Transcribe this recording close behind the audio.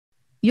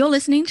You're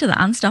listening to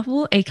the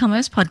Unstoppable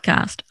E-commerce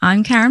podcast.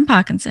 I'm Karen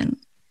Parkinson.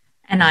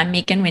 And I'm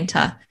Megan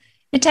Winter.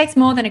 It takes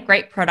more than a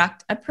great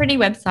product, a pretty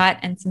website,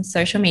 and some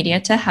social media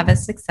to have a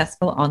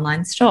successful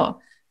online store.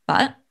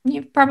 But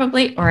you've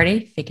probably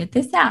already figured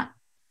this out.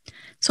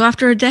 So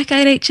after a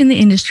decade each in the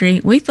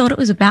industry, we thought it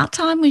was about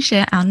time we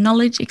share our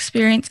knowledge,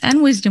 experience,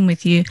 and wisdom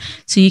with you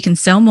so you can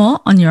sell more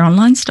on your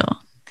online store.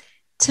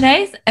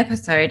 Today's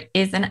episode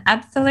is an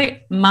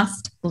absolute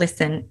must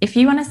listen if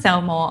you want to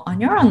sell more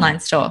on your online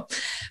store.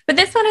 But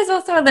this one is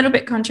also a little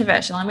bit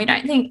controversial, and we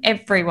don't think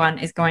everyone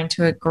is going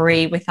to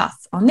agree with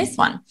us on this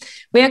one.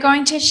 We are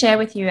going to share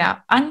with you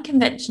our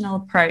unconventional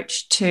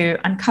approach to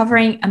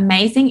uncovering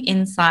amazing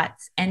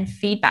insights and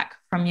feedback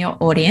from your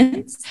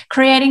audience,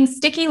 creating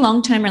sticky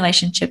long-term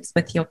relationships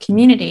with your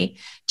community,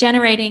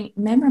 generating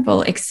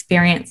memorable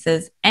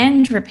experiences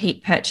and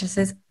repeat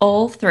purchases,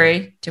 all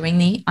through doing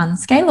the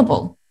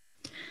unscalable.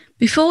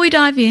 Before we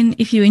dive in,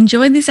 if you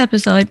enjoyed this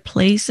episode,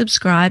 please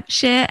subscribe,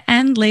 share,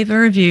 and leave a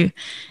review.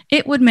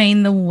 It would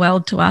mean the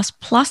world to us,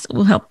 plus it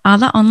will help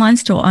other online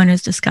store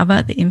owners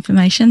discover the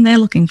information they're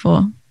looking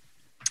for.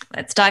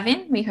 Let's dive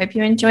in. We hope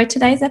you enjoyed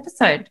today's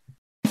episode.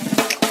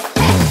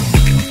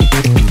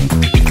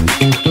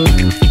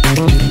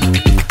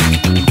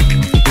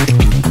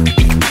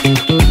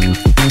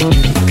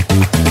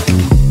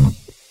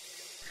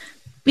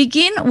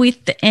 Begin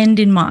with the end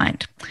in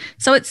mind.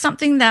 So it's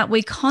something that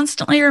we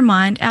constantly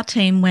remind our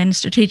team when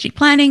strategic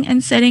planning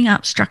and setting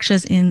up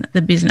structures in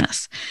the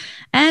business.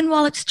 And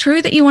while it's true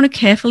that you want to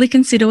carefully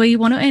consider where you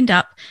want to end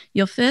up,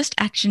 your first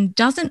action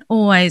doesn't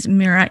always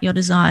mirror your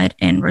desired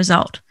end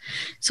result.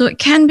 So it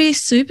can be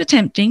super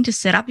tempting to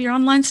set up your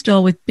online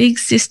store with big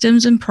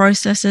systems and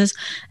processes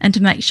and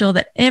to make sure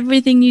that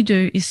everything you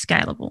do is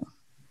scalable.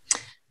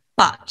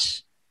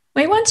 But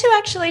we want to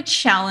actually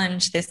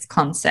challenge this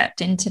concept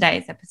in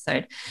today's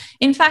episode.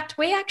 In fact,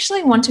 we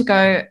actually want to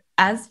go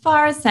as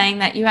far as saying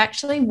that you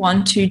actually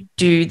want to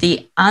do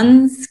the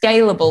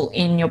unscalable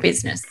in your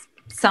business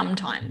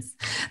sometimes.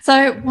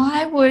 So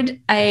why would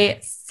a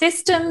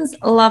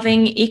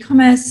systems-loving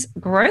e-commerce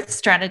growth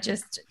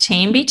strategist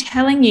team be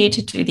telling you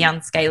to do the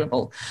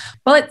unscalable?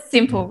 Well, it's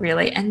simple,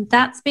 really, and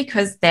that's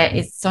because there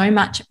is so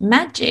much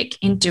magic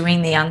in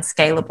doing the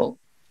unscalable.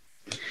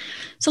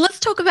 So let's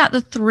talk about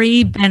the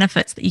 3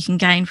 benefits that you can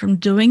gain from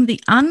doing the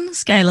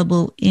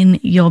unscalable in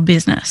your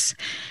business.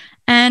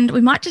 And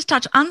we might just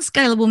touch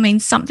unscalable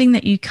means something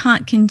that you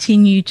can't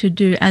continue to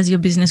do as your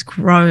business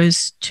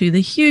grows to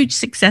the huge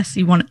success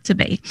you want it to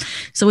be.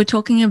 So we're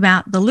talking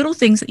about the little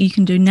things that you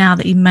can do now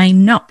that you may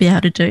not be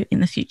able to do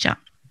in the future.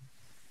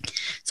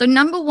 So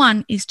number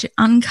 1 is to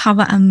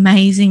uncover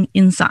amazing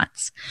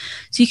insights.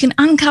 So you can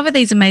uncover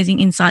these amazing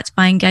insights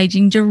by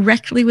engaging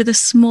directly with a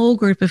small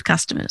group of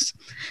customers.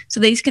 So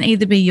these can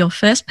either be your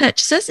first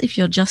purchasers if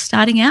you're just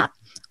starting out,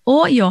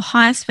 or your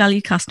highest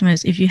value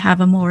customers if you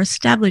have a more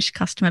established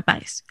customer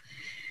base.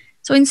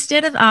 So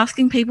instead of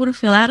asking people to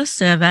fill out a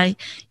survey,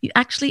 you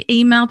actually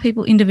email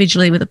people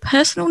individually with a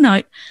personal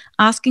note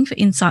asking for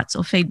insights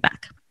or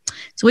feedback.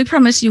 So we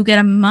promise you'll get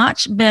a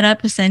much better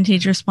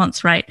percentage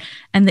response rate,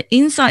 and the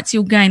insights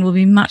you'll gain will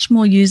be much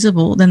more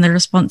usable than the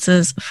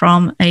responses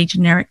from a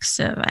generic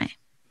survey.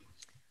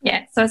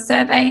 Yeah, so a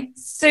survey,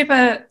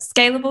 super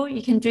scalable.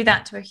 You can do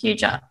that to a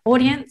huge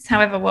audience.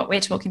 However, what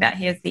we're talking about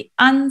here is the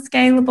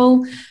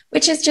unscalable,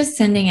 which is just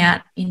sending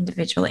out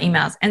individual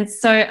emails. And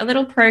so a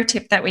little pro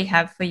tip that we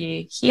have for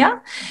you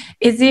here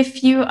is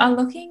if you are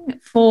looking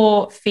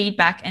for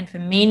feedback and for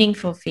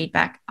meaningful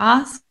feedback,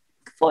 ask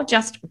for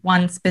just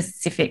one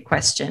specific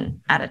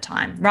question at a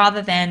time,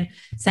 rather than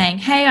saying,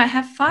 hey, I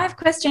have 5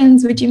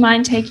 questions. Would you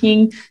mind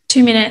taking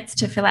 2 minutes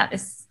to fill out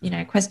this,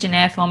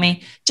 questionnaire for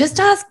me? Just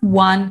ask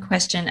one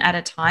question at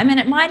a time.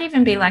 And it might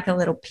even be like a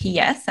little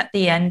PS at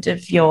the end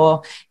of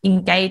your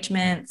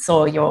engagements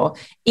or your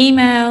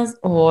emails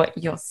or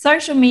your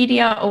social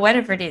media or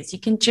whatever it is. You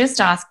can just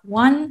ask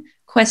one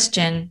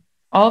question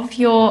of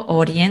your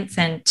audience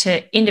and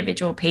to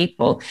individual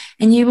people,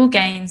 and you will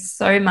gain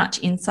so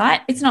much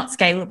insight. It's not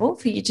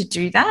scalable for you to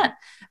do that,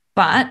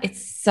 but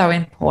it's so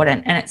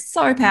important and it's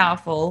so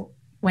powerful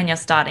when you're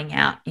starting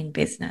out in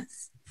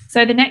business.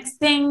 So the next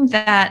benefit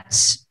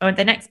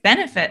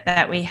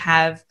that we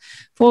have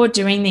for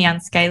doing the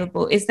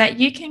unscalable is that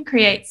you can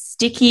create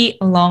sticky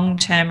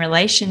long-term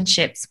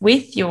relationships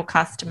with your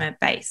customer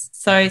base.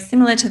 So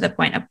similar to the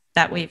point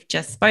that we've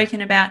just spoken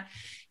about,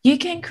 you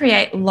can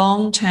create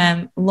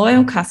long-term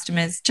loyal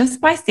customers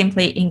just by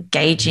simply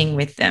engaging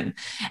with them.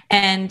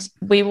 And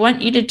we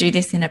want you to do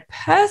this in a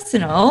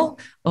personal,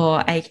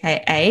 or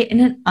AKA in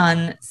an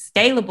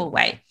unscalable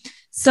way.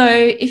 So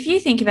if you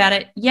think about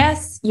it,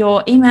 yes,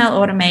 your email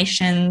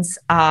automations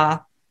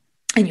are,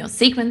 and your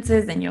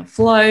sequences and your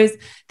flows,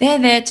 they're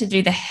there to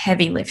do the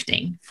heavy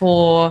lifting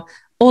for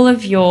all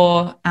of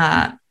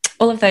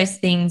those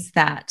things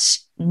that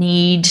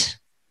need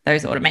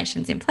those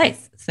automations in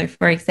place. So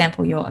for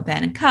example, your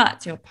abandoned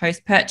carts, your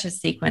post-purchase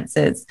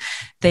sequences,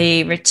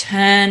 the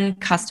return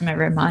customer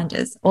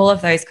reminders, all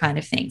of those kind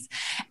of things.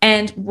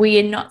 And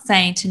we're not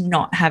saying to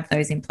not have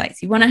those in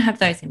place. You want to have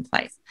those in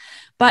place.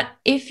 But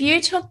if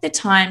you took the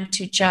time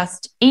to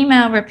just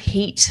email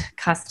repeat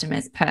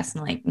customers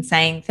personally and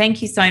saying,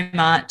 thank you so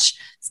much,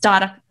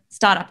 start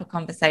up a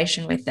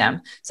conversation with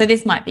them. So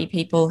this might be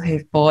people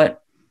who've bought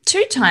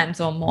 2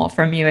 times or more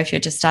from you if you're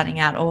just starting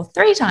out, or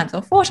 3 times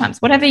or 4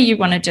 times, whatever you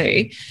want to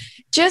do.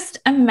 Just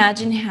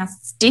imagine how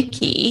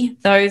sticky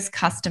those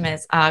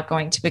customers are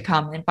going to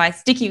become. And by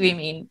sticky, we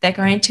mean they're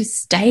going to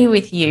stay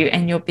with you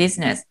and your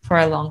business for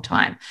a long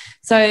time.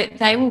 So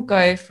they will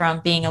go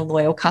from being a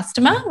loyal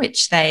customer,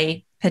 which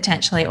they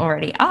potentially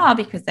already are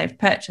because they've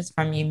purchased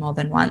from you more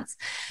than once,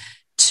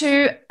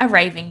 to a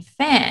raving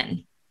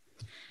fan.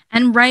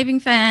 And raving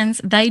fans,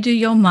 they do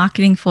your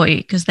marketing for you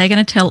because they're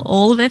going to tell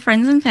all of their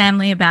friends and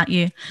family about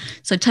you.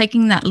 So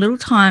taking that little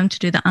time to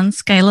do the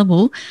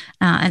unscalable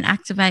and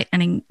activate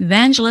an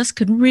evangelist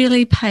could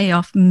really pay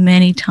off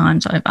many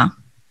times over.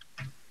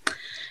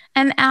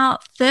 And our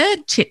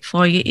third tip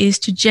for you is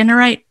to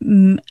generate,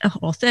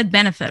 or third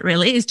benefit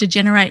really, is to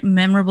generate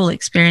memorable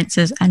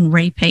experiences and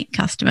repeat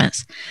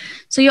customers.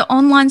 So your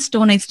online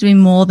store needs to be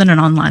more than an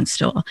online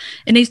store.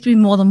 It needs to be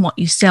more than what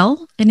you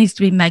sell. It needs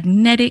to be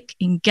magnetic,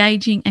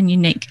 engaging, and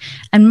unique.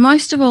 And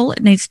most of all,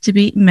 it needs to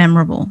be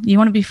memorable. You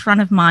want to be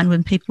front of mind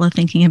when people are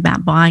thinking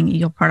about buying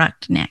your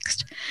product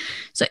next.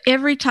 So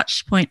every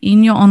touch point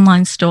in your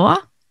online store,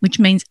 which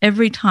means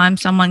every time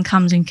someone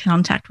comes in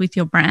contact with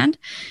your brand,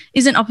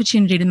 is an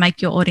opportunity to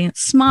make your audience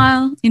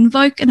smile,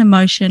 invoke an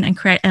emotion, and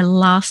create a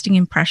lasting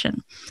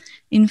impression.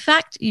 In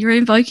fact, you're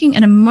invoking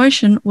an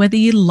emotion whether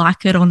you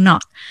like it or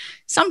not.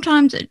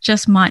 Sometimes it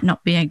just might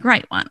not be a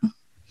great one.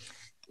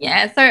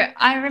 Yeah, so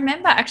I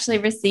remember actually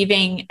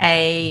receiving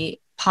a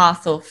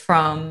parcel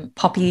from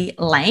Poppy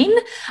Lane.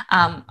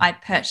 I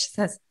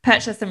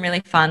purchased some really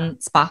fun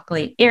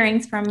sparkly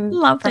earrings from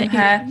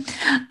her.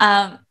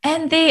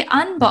 And the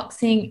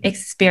unboxing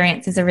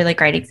experience is a really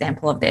great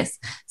example of this.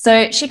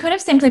 So she could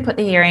have simply put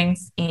the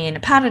earrings in a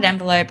padded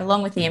envelope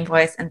along with the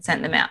invoice and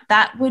sent them out.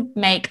 That would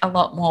make a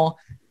lot more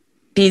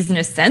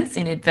business sense,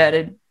 in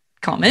inverted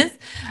commas,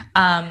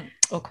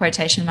 or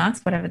quotation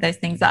marks, whatever those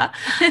things are,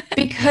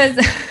 because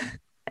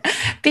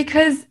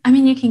I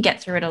mean, you can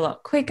get through it a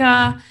lot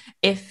quicker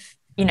if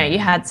you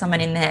had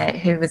someone in there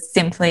who was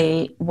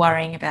simply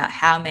worrying about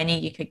how many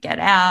you could get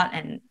out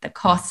and the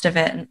cost of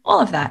it and all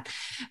of that.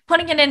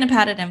 Putting it in a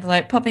padded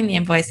envelope, popping the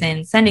invoice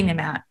in, sending them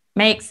out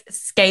makes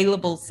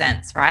scalable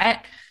sense, right?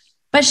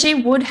 But she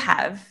would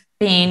have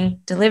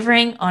been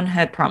delivering on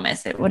her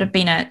promise. It would have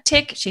been a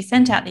tick. She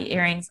sent out the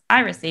earrings.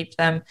 I received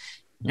them.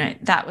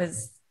 That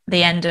was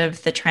the end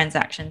of the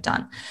transaction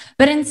done.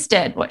 But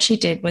instead, what she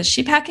did was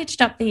she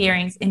packaged up the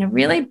earrings in a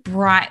really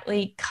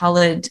brightly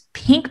colored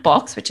pink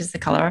box, which is the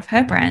color of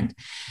her brand.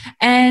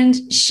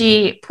 And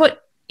she put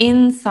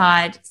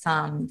inside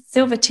some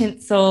silver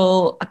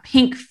tinsel, a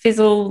pink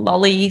fizzle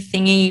lolly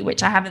thingy,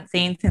 which I haven't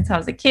seen since I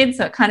was a kid.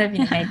 So it kind of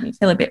made me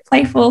feel a bit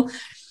playful,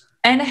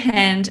 and a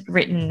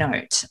handwritten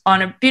note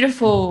on a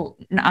beautiful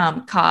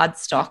card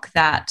stock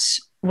that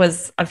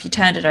was, if you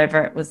turned it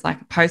over, it was like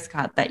a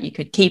postcard that you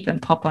could keep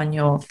and pop on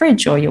your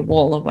fridge or your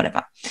wall or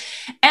whatever.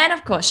 And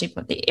of course, she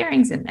put the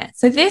earrings in there.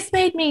 So this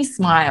made me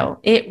smile.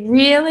 It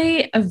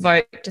really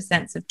evoked a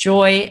sense of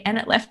joy and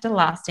it left a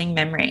lasting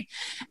memory.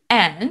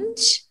 And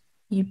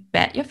you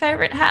bet your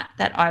favorite hat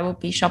that I will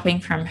be shopping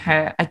from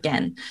her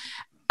again.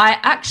 I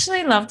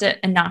actually loved it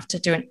enough to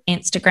do an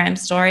Instagram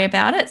story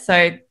about it.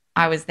 So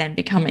I was then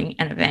becoming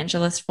an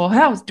evangelist for her.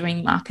 I was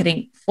doing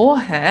marketing for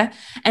her.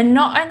 And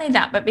not only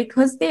that, but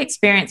because the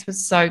experience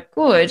was so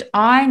good,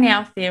 I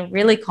now feel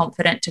really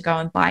confident to go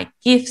and buy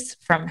gifts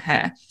from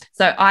her.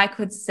 So I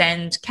could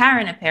send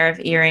Karen a pair of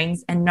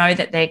earrings and know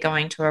that they're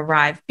going to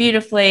arrive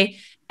beautifully.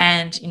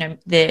 And,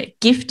 the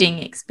gifting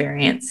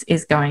experience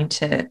is going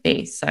to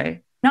be so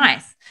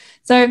nice.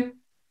 So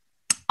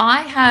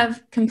I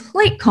have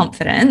complete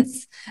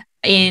confidence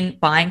in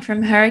buying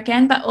from her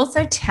again, but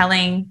also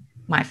telling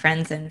my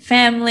friends and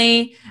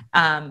family,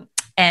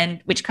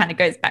 and which kind of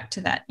goes back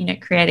to that,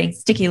 creating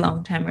sticky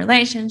long-term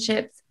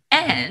relationships.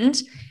 And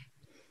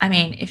I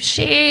mean, if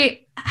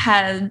she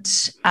had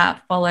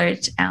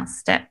followed our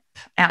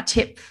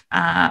tip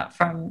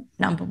from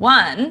number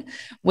 1,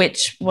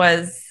 which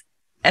was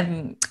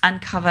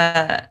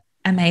uncover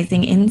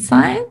amazing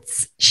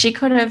insights, she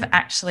could have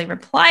actually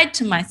replied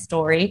to my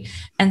story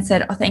and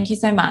said, "Oh, thank you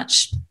so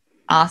much,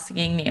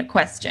 asking me a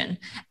question."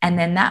 And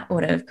then that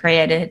would have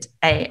created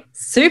a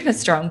super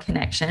strong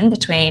connection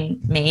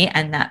between me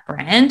and that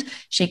brand.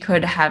 She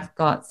could have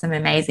got some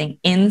amazing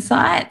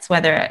insights,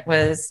 whether it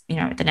was,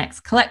 the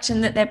next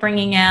collection that they're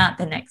bringing out,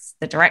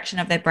 the direction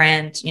of their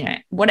brand,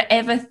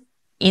 whatever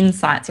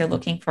insights you're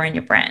looking for in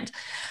your brand.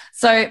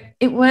 So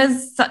it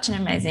was such an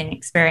amazing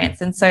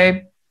experience. And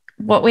so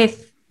what we're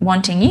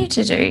wanting you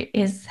to do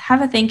is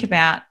have a think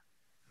about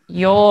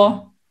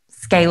your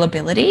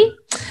scalability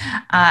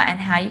and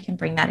how you can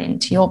bring that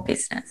into your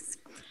business.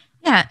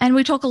 Yeah, and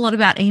we talk a lot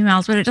about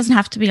emails, but it doesn't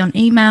have to be on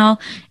email.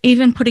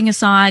 Even putting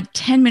aside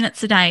 10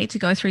 minutes a day to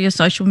go through your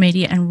social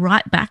media and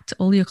write back to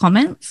all your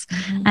comments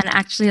and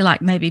actually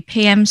like maybe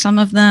PM some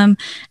of them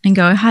and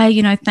go,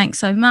 hey, thanks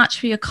so much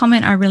for your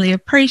comment. I really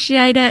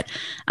appreciate it.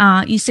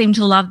 You seem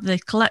to love the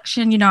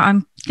collection.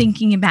 I'm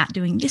thinking about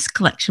doing this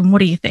collection. What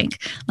do you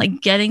think?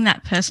 Like getting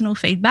that personal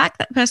feedback,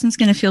 that person's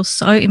going to feel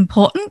so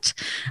important.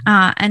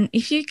 And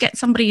if you get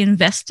somebody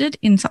invested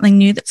in something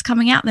new that's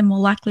coming out, they're more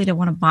likely to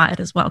want to buy it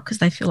as well because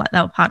they feel like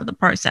they were part of the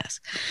process.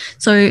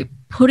 So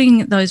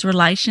putting those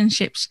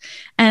relationships,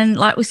 and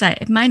like we say,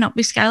 it may not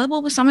be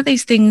scalable, but some of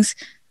these things,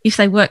 if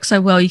they work so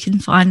well, you can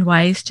find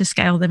ways to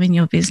scale them in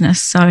your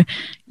business. So,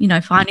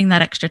 finding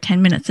that extra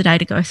 10 minutes a day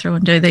to go through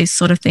and do these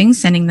sort of things,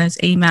 sending those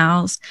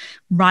emails,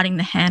 writing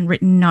the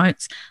handwritten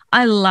notes.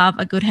 I love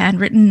a good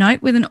handwritten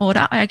note with an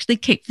order. I actually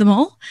keep them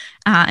all.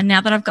 And now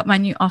that I've got my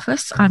new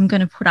office, I'm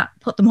going to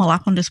put them all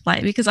up on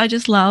display because I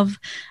just love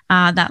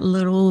that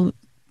little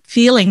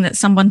feeling that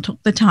someone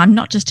took the time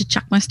not just to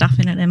chuck my stuff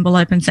in an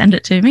envelope and send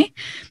it to me,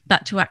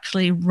 but to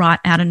actually write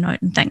out a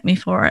note and thank me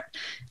for it.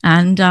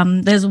 And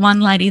there's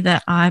one lady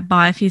that I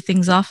buy a few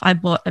things off. I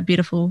bought a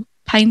beautiful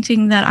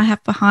painting that I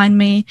have behind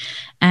me,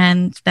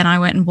 and then I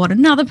went and bought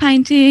another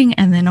painting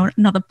and then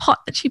another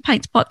pot that she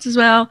paints pots as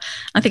well.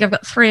 I think I've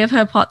got 3 of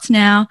her pots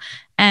now,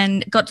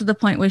 and got to the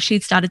point where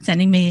she'd started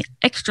sending me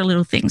extra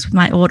little things with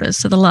my orders.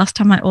 So the last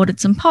time I ordered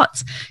some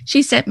pots,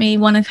 she sent me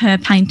one of her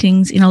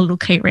paintings in a little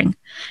key ring.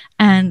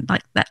 And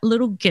like that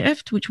little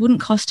gift, which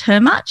wouldn't cost her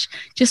much,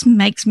 just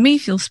makes me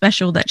feel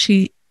special that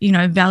she,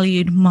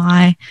 valued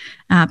my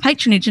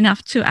patronage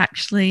enough to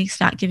actually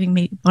start giving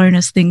me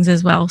bonus things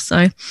as well.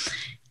 So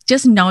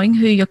just knowing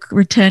who your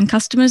return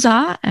customers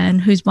are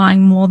and who's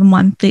buying more than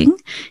one thing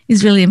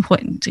is really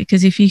important,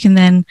 because if you can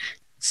then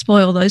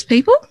spoil those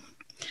people,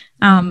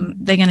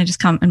 they're going to just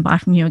come and buy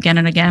from you again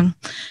and again.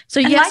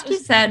 So and yes, like you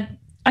said,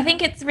 I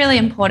think it's really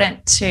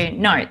important to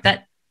note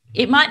that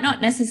it might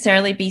not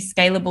necessarily be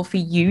scalable for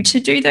you to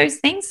do those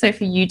things. So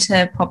for you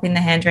to pop in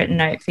the handwritten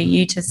note, for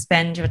you to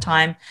spend your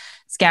time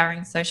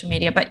scouring social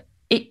media, but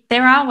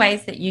there are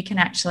ways that you can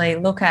actually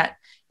look at.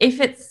 If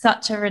it's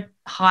such a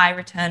high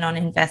return on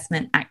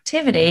investment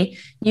activity,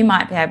 you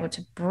might be able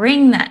to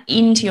bring that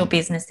into your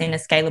business in a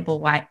scalable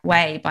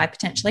way by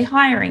potentially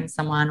hiring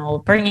someone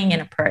or bringing in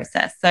a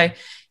process.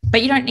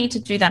 But you don't need to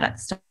do that at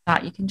the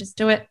start. You can just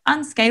do it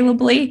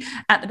unscalably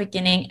at the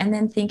beginning and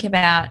then think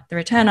about the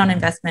return on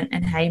investment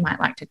and how you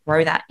might like to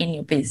grow that in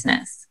your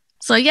business.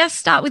 So yes,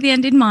 start with the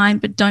end in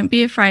mind, but don't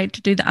be afraid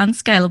to do the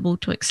unscalable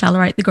to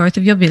accelerate the growth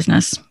of your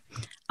business.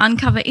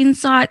 Uncover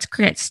insights,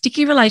 create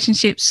sticky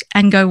relationships,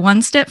 and go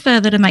one step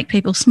further to make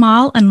people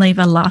smile and leave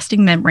a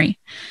lasting memory.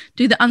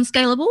 Do the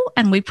unscalable,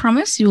 and we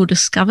promise you will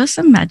discover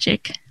some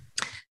magic.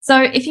 So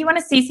if you want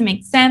to see some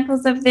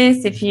examples of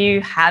this, if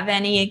you have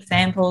any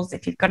examples,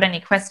 if you've got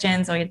any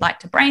questions or you'd like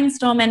to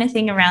brainstorm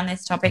anything around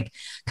this topic,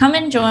 come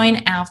and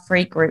join our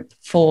free group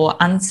for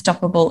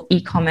Unstoppable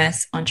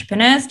E-commerce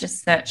entrepreneurs.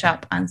 Just search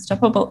up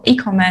Unstoppable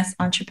E-commerce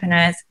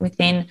entrepreneurs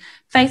within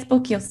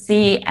Facebook. You'll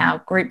see our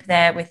group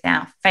there with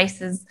our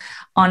faces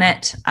on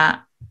it.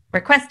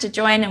 Request to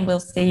join and we'll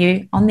see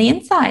you on the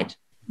inside.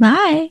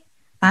 Bye.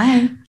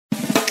 Bye.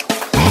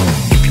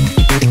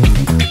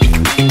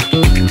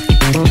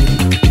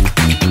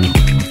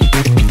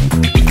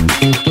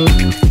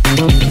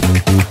 Thank you.